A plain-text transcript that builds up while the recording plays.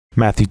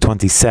Matthew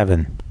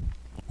 27.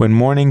 When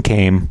morning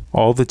came,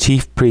 all the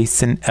chief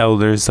priests and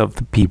elders of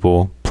the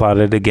people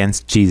plotted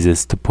against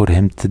Jesus to put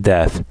him to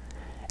death.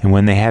 And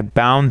when they had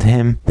bound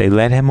him, they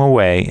led him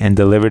away and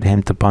delivered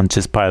him to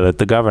Pontius Pilate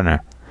the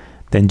governor.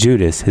 Then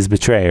Judas, his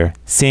betrayer,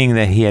 seeing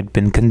that he had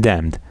been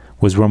condemned,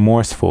 was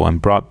remorseful and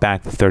brought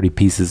back the 30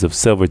 pieces of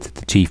silver to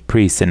the chief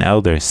priests and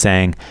elders,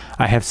 saying,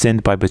 I have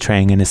sinned by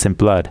betraying innocent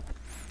blood.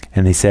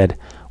 And they said,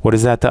 What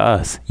is that to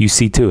us? You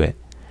see to it.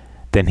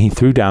 Then he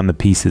threw down the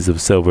pieces of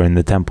silver in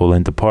the temple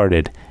and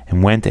departed,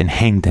 and went and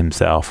hanged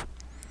himself.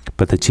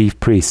 But the chief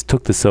priests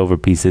took the silver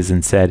pieces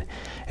and said,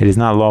 It is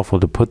not lawful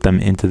to put them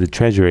into the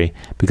treasury,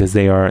 because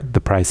they are the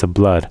price of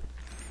blood.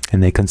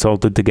 And they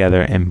consulted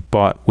together and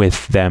bought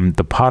with them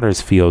the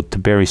potter's field to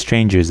bury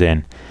strangers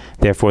in.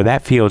 Therefore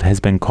that field has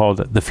been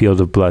called the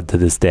field of blood to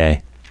this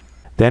day.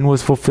 Then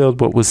was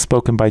fulfilled what was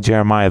spoken by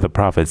Jeremiah the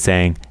prophet,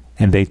 saying,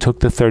 And they took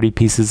the 30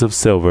 pieces of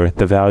silver,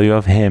 the value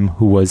of him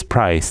who was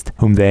priced,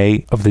 whom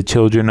they of the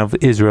children of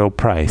Israel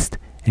priced,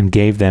 and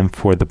gave them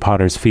for the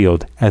potter's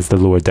field, as the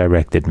Lord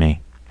directed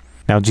me.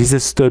 Now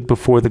Jesus stood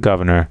before the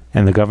governor,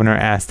 and the governor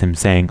asked him,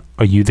 saying,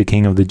 Are you the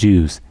king of the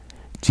Jews?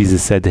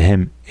 Jesus said to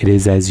him, It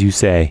is as you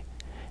say.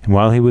 And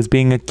while he was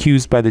being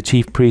accused by the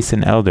chief priests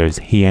and elders,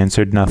 he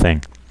answered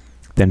nothing.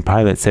 Then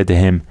Pilate said to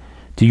him,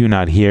 Do you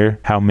not hear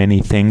how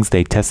many things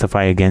they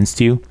testify against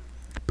you?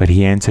 But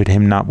he answered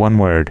him not one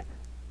word,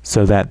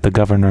 so that the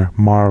governor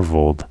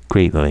marveled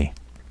greatly.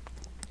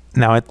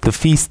 Now at the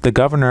feast the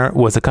governor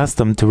was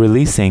accustomed to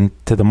releasing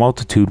to the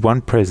multitude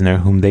one prisoner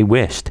whom they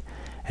wished.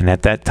 And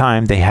at that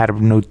time they had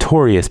a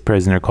notorious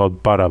prisoner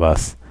called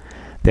Barabbas.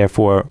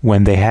 Therefore,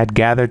 when they had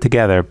gathered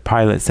together,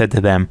 Pilate said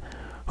to them,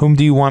 Whom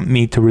do you want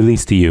me to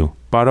release to you,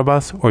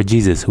 Barabbas or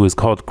Jesus, who is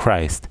called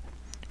Christ?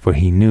 For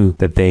he knew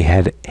that they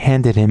had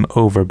handed him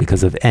over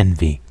because of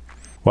envy.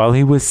 While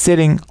he was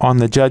sitting on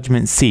the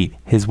judgment seat,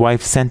 his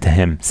wife sent to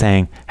him,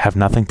 saying, Have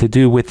nothing to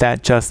do with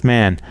that just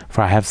man,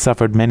 for I have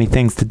suffered many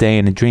things today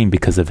in a dream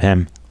because of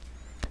him.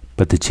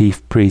 But the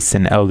chief priests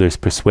and elders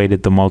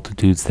persuaded the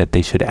multitudes that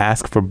they should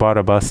ask for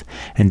Barabbas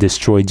and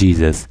destroy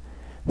Jesus.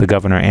 The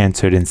governor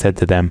answered and said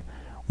to them,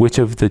 Which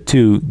of the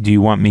two do you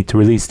want me to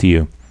release to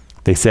you?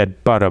 They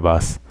said,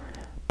 Barabbas.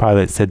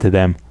 Pilate said to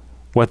them,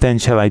 What then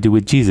shall I do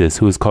with Jesus,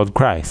 who is called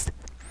Christ?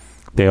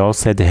 They all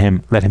said to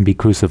him, Let him be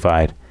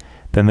crucified.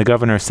 Then the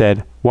governor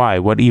said, Why,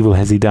 what evil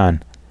has he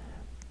done?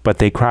 But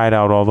they cried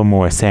out all the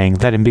more, saying,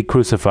 Let him be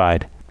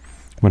crucified.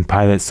 When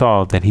Pilate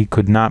saw that he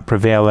could not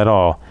prevail at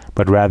all,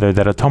 but rather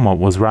that a tumult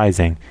was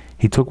rising,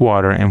 he took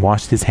water and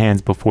washed his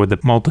hands before the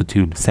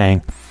multitude,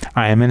 saying,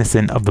 I am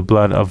innocent of the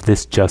blood of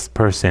this just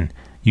person.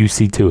 You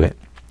see to it.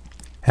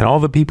 And all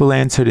the people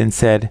answered and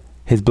said,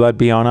 His blood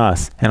be on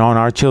us, and on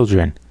our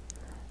children.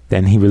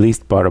 Then he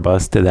released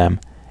Barabbas to them,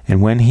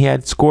 and when he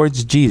had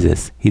scourged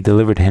Jesus, he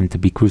delivered him to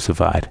be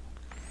crucified.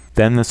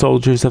 Then the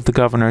soldiers of the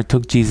governor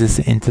took Jesus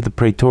into the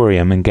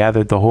praetorium and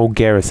gathered the whole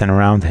garrison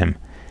around him.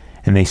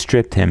 And they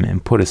stripped him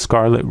and put a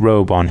scarlet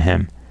robe on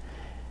him.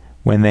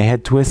 When they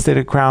had twisted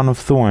a crown of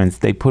thorns,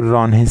 they put it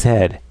on his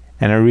head,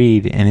 and a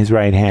reed in his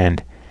right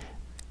hand.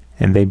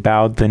 And they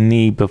bowed the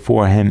knee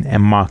before him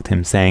and mocked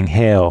him, saying,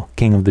 Hail,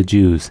 King of the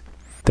Jews!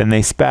 Then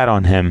they spat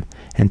on him,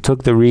 and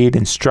took the reed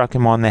and struck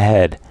him on the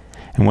head.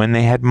 And when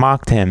they had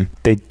mocked him,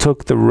 they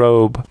took the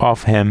robe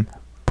off him,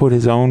 put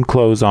his own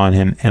clothes on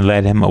him, and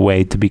led him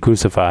away to be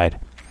crucified.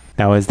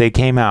 Now as they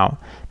came out,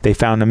 they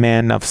found a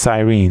man of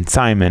Cyrene,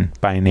 Simon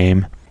by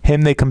name.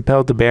 Him they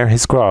compelled to bear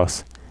his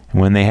cross. And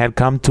when they had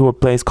come to a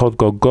place called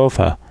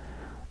Golgotha,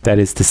 that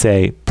is to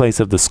say, place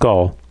of the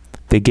skull,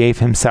 they gave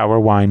him sour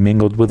wine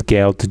mingled with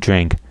gall to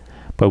drink.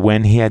 But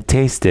when he had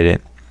tasted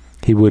it,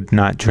 he would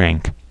not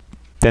drink.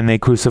 Then they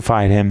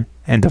crucified him,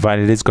 and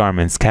divided his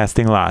garments,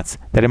 casting lots,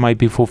 that it might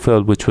be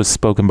fulfilled which was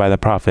spoken by the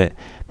prophet,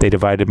 They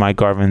divided my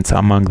garments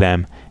among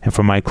them, and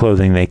for my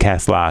clothing they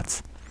cast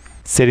lots.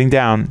 Sitting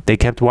down, they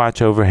kept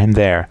watch over him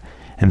there,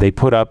 and they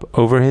put up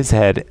over his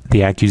head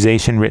the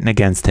accusation written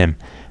against him,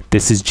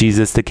 This is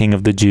Jesus the King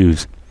of the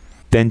Jews.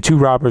 Then 2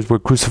 robbers were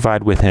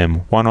crucified with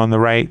him, one on the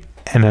right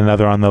and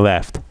another on the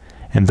left.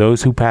 And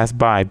those who passed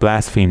by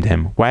blasphemed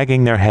him,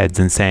 wagging their heads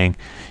and saying,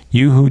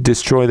 You who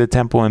destroy the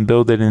temple and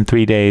build it in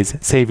 3 days,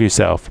 save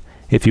yourself.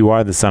 If you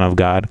are the Son of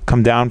God,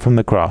 come down from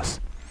the cross.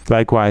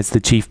 Likewise the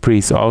chief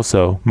priests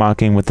also,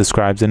 mocking with the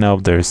scribes and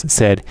elders,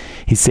 said,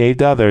 He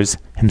saved others,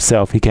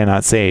 himself he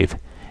cannot save.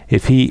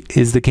 If he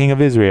is the King of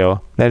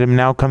Israel, let him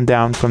now come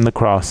down from the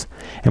cross,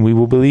 and we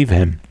will believe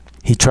him.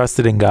 He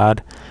trusted in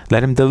God.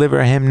 Let him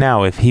deliver him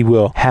now if he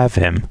will have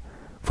him.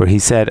 For he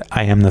said,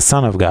 I am the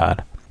Son of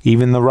God.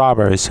 Even the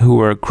robbers who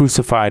were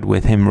crucified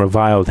with him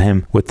reviled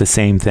him with the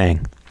same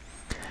thing.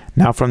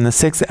 Now from the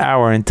 6th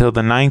hour until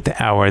the 9th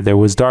hour there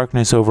was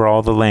darkness over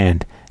all the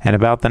land. And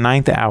about the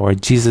 9th hour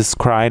Jesus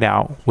cried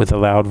out with a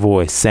loud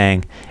voice,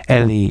 saying,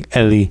 Eli,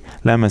 Eli,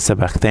 lema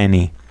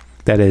sabachthani.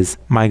 That is,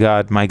 my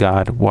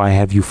God, why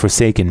have you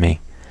forsaken me?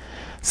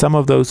 Some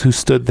of those who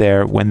stood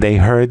there when they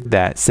heard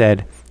that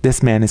said,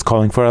 This man is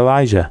calling for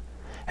Elijah.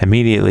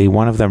 Immediately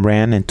one of them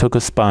ran and took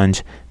a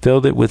sponge,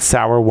 filled it with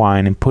sour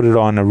wine, and put it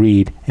on a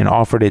reed, and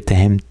offered it to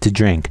him to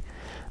drink.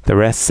 The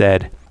rest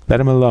said, "Let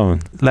him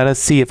alone. Let us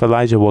see if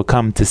Elijah will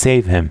come to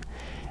save him."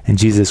 And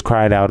Jesus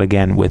cried out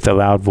again with a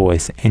loud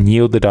voice, and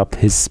yielded up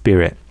his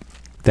spirit.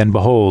 Then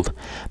behold,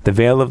 the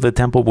veil of the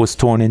temple was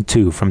torn in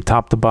two from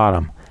top to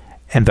bottom,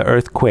 and the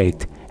earth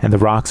quaked, and the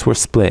rocks were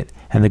split,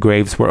 and the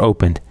graves were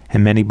opened,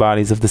 and many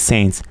bodies of the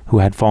saints who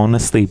had fallen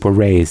asleep were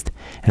raised.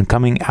 And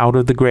coming out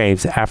of the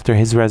graves after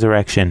his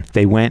resurrection,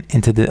 they went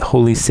into the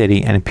holy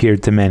city and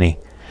appeared to many.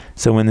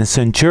 So when the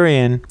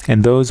centurion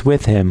and those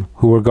with him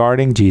who were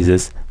guarding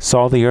Jesus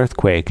saw the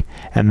earthquake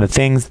and the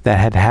things that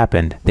had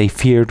happened, they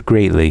feared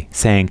greatly,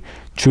 saying,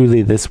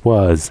 "Truly this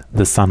was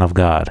the Son of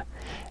God."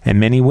 And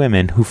many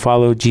women who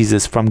followed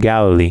Jesus from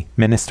Galilee,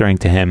 ministering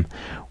to him,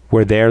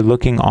 were there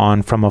looking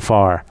on from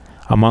afar,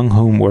 among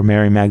whom were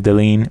Mary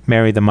Magdalene,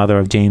 Mary the mother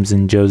of James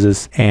and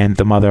Joseph, and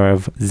the mother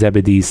of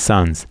Zebedee's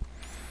sons.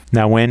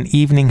 Now when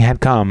evening had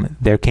come,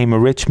 there came a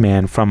rich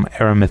man from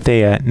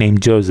Arimathea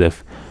named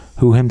Joseph,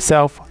 who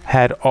himself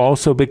had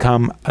also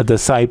become a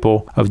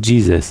disciple of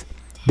Jesus.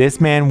 This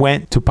man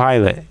went to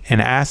Pilate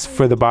and asked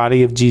for the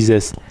body of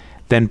Jesus.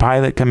 Then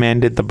Pilate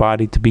commanded the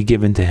body to be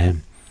given to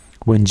him.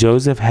 When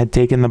Joseph had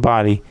taken the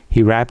body,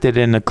 he wrapped it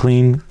in a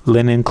clean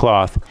linen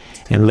cloth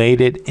and laid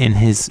it in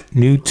his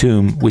new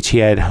tomb, which he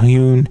had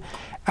hewn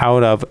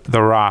out of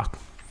the rock.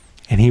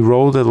 And he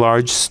rolled a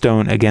large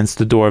stone against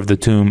the door of the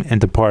tomb and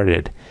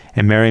departed.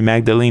 And Mary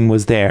Magdalene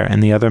was there,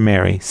 and the other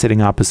Mary,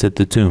 sitting opposite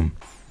the tomb.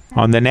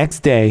 On the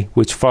next day,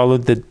 which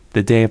followed the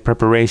day of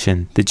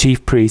preparation, the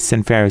chief priests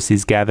and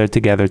Pharisees gathered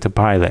together to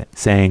Pilate,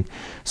 saying,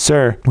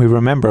 "Sir, we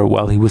remember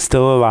while he was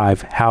still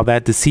alive how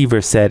that deceiver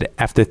said,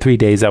 'After 3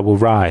 days I will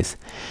rise.'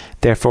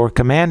 Therefore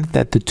command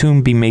that the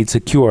tomb be made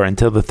secure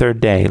until the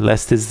third day,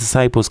 lest his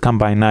disciples come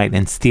by night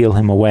and steal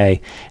him away,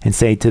 and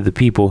say to the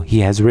people, 'He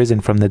has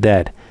risen from the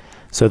dead.'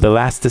 So the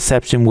last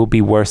deception will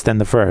be worse than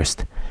the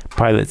first."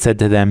 Pilate said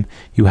to them,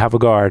 "You have a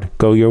guard.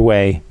 Go your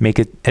way. Make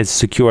it as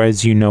secure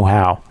as you know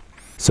how."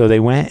 So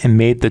they went and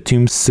made the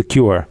tomb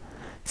secure,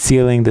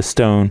 sealing the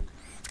stone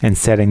and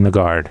setting the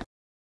guard.